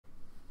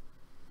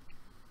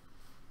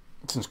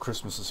Since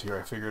Christmas is here,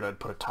 I figured I'd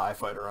put a TIE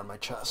fighter on my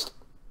chest.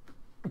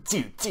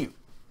 Toot.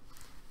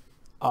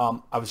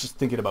 I was just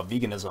thinking about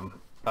veganism.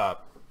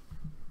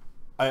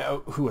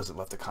 Who was it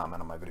left a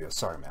comment on my video?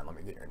 Sorry, man, let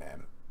me get your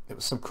name. It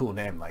was some cool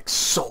name like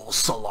Soul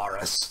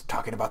Solaris,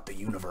 talking about the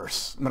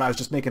universe. But I was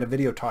just making a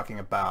video talking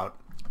about,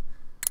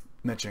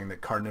 mentioning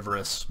that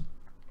carnivorous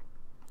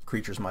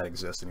creatures might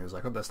exist, and he was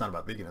like, oh, that's not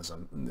about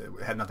veganism.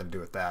 It had nothing to do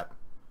with that.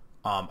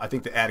 I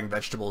think that adding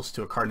vegetables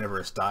to a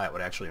carnivorous diet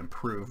would actually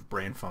improve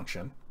brain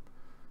function.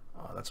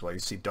 That's why you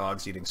see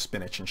dogs eating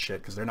spinach and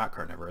shit, because they're not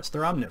carnivorous.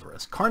 They're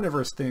omnivorous.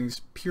 Carnivorous things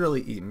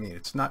purely eat meat.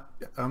 It's not,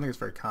 I don't think it's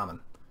very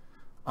common.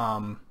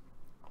 And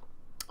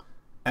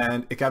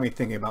it got me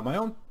thinking about my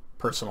own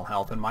personal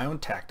health and my own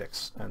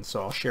tactics. And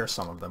so I'll share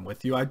some of them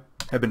with you. I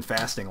have been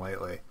fasting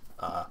lately.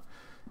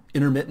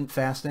 Intermittent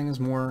fasting is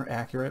more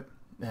accurate.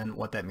 And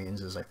what that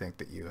means is I think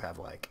that you have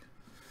like,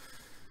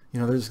 you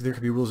know, there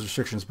could be rules and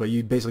restrictions, but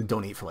you basically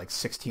don't eat for like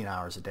 16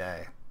 hours a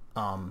day.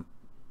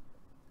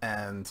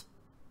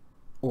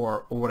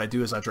 Or what I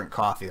do is I drink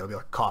coffee. It'll be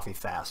like coffee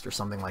fast or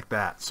something like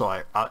that.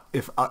 So I'm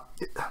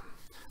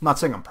not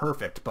saying I'm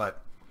perfect,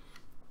 but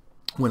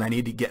when I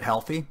need to get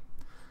healthy,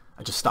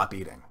 I just stop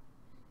eating.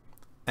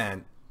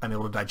 And I'm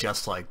able to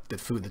digest like the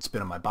food that's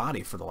been in my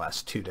body for the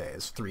last 2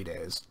 days, 3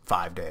 days,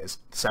 5 days,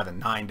 7,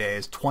 9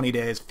 days, 20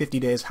 days, 50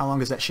 days. How long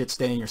does that shit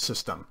stay in your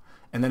system?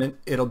 And then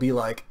it'll be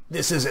like,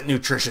 this isn't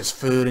nutritious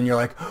food. And you're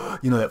like,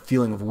 you know, that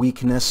feeling of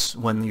weakness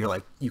when you're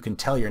like, you can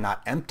tell you're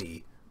not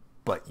empty,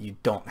 but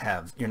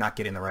you're not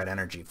getting the right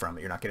energy from it.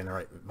 You're not getting the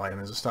right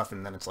vitamins and stuff.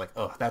 And then it's like,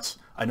 oh,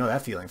 I know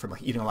that feeling from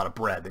like eating a lot of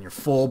bread. Then you're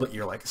full, but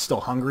you're like still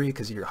hungry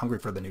because you're hungry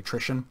for the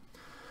nutrition.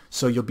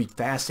 So you'll be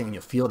fasting and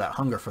you'll feel that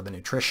hunger for the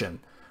nutrition.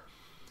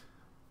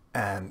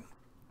 And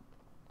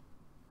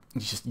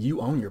you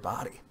own your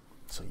body.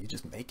 So you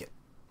just make it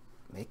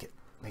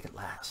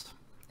last.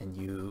 And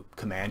you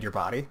command your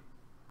body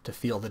to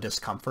feel the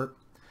discomfort.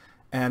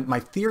 And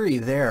my theory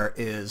there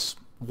is,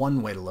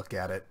 one way to look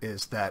at it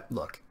is that,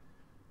 look,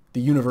 the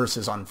universe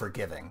is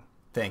unforgiving.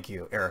 Thank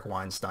you, Eric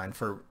Weinstein,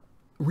 for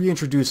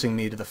reintroducing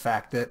me to the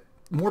fact that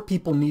more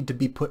people need to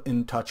be put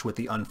in touch with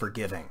the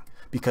unforgiving,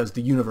 because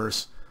the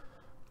universe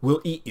will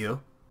eat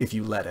you if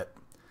you let it.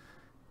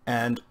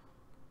 And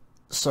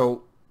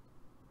so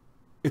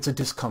it's a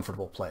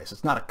discomfortable place.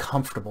 It's not a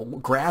comfortable.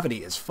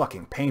 Gravity is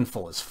fucking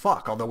painful as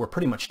fuck, although we're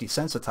pretty much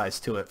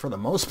desensitized to it for the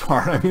most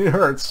part. I mean, it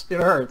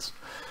hurts.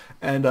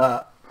 And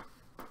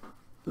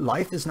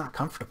life is not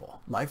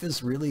comfortable. Life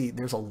is really,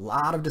 there's a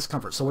lot of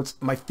discomfort. So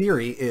my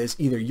theory is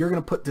either you're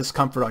going to put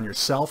discomfort on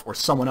yourself or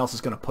someone else is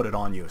going to put it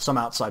on you. Some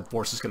outside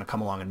force is going to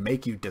come along and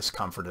make you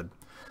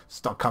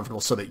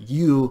uncomfortable so that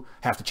you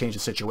have to change the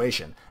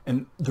situation.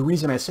 And the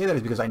reason I say that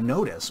is because I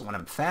notice when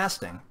I'm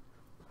fasting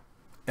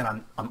and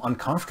I'm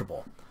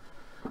uncomfortable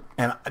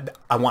and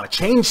I want to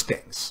change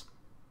things,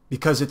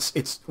 because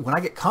it's when I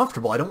get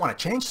comfortable, I don't want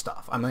to change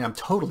stuff. I mean, I'm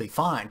totally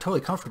fine,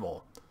 totally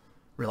comfortable,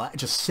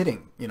 just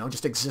sitting, you know,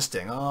 just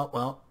existing. Oh,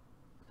 well,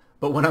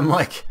 but when I'm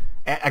like,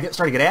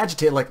 start to get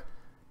agitated, like,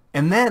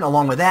 and then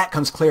along with that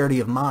comes clarity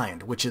of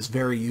mind, which is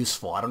very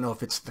useful. I don't know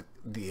if it's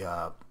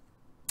the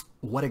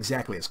what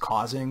exactly is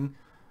causing,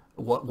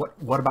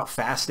 what about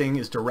fasting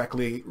is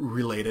directly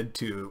related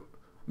to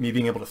me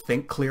being able to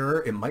think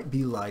clearer. It might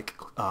be like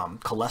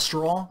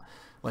cholesterol,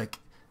 like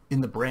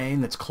in the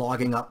brain that's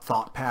clogging up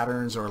thought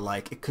patterns, or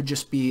like it could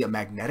just be a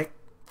magnetic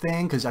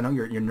thing, because I know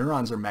your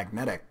neurons are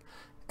magnetic,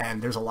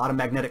 and there's a lot of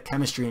magnetic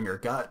chemistry in your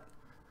gut,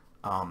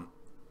 a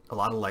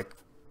lot of like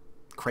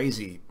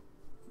crazy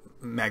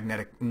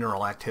magnetic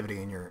neural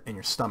activity in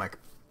your stomach,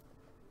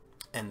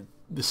 and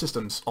the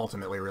system's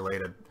ultimately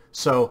related.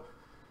 So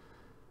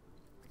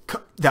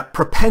that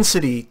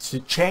propensity to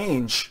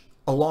change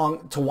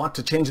to want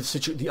to change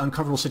the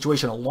uncomfortable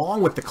situation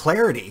along with the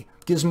clarity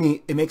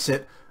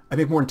I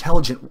make more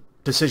intelligent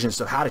decisions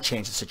to how to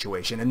change the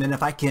situation. And then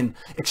if I can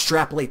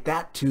extrapolate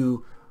that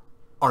to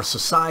our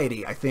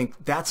society, I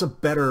think that's a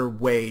better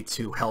way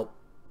to help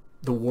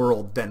the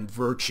world than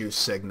virtue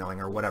signaling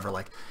or whatever,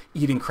 like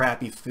eating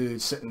crappy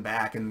food, sitting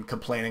back and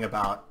complaining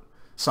about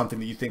something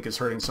that you think is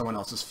hurting someone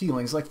else's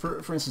feelings. Like for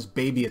instance,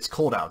 Baby It's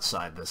Cold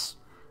Outside, this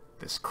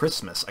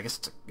Christmas, I guess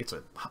it's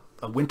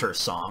a winter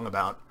song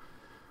about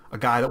a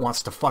guy that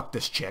wants to fuck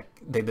this chick.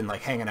 They've been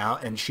like hanging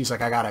out, and she's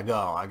like, I gotta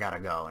go.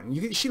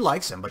 And she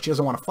likes him, but she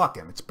doesn't want to fuck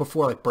him. It's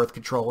before like birth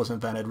control was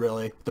invented,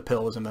 really. The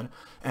pill was invented.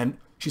 And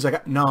she's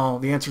like, no,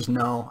 the answer's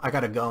no, I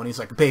gotta go. And he's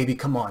like, baby,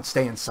 come on,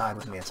 stay inside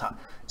with me. It's hot.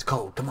 It's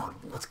cold. Come on,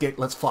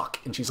 let's fuck.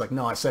 And she's like,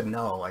 no, I said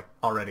no like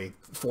already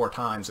 4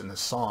 times in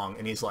this song.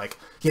 And he's like,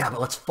 yeah, but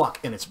let's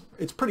fuck. And it's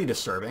pretty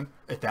disturbing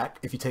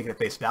if you take it at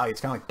face value. It's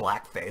kind of like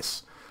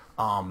blackface.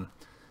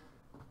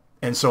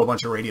 And so a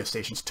bunch of radio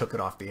stations took it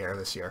off the air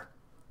this year.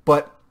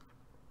 But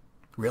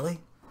really,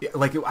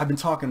 like I've been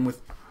talking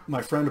with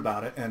my friend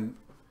about it, and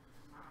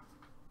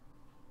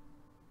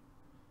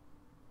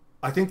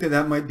I think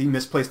that might be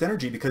misplaced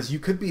energy, because you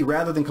could be,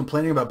 rather than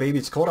complaining about Baby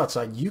It's Cold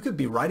Outside, you could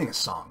be writing a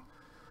song.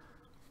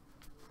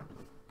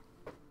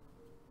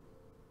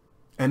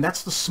 And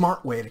that's the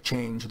smart way to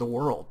change the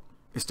world,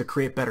 is to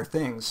create better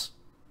things.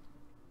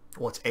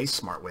 Well, it's a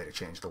smart way to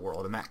change the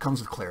world, and that comes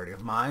with clarity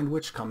of mind,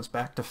 which comes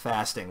back to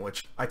fasting,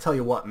 which I tell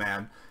you what,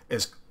 man,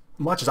 as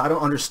much as I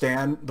don't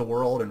understand the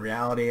world and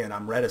reality, and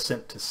I'm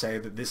reticent to say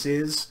that this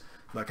is,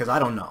 because I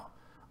don't know,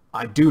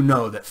 I do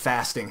know that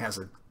fasting has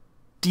a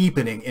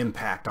deepening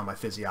impact on my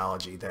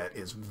physiology that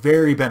is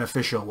very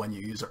beneficial when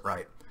you use it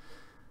right.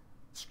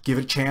 Just give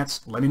it a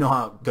chance. Let me know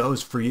how it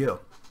goes for you.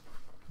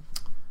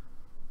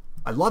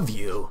 I love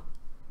you.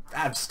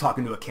 I'm just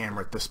talking to a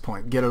camera at this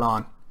point. Get it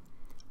on.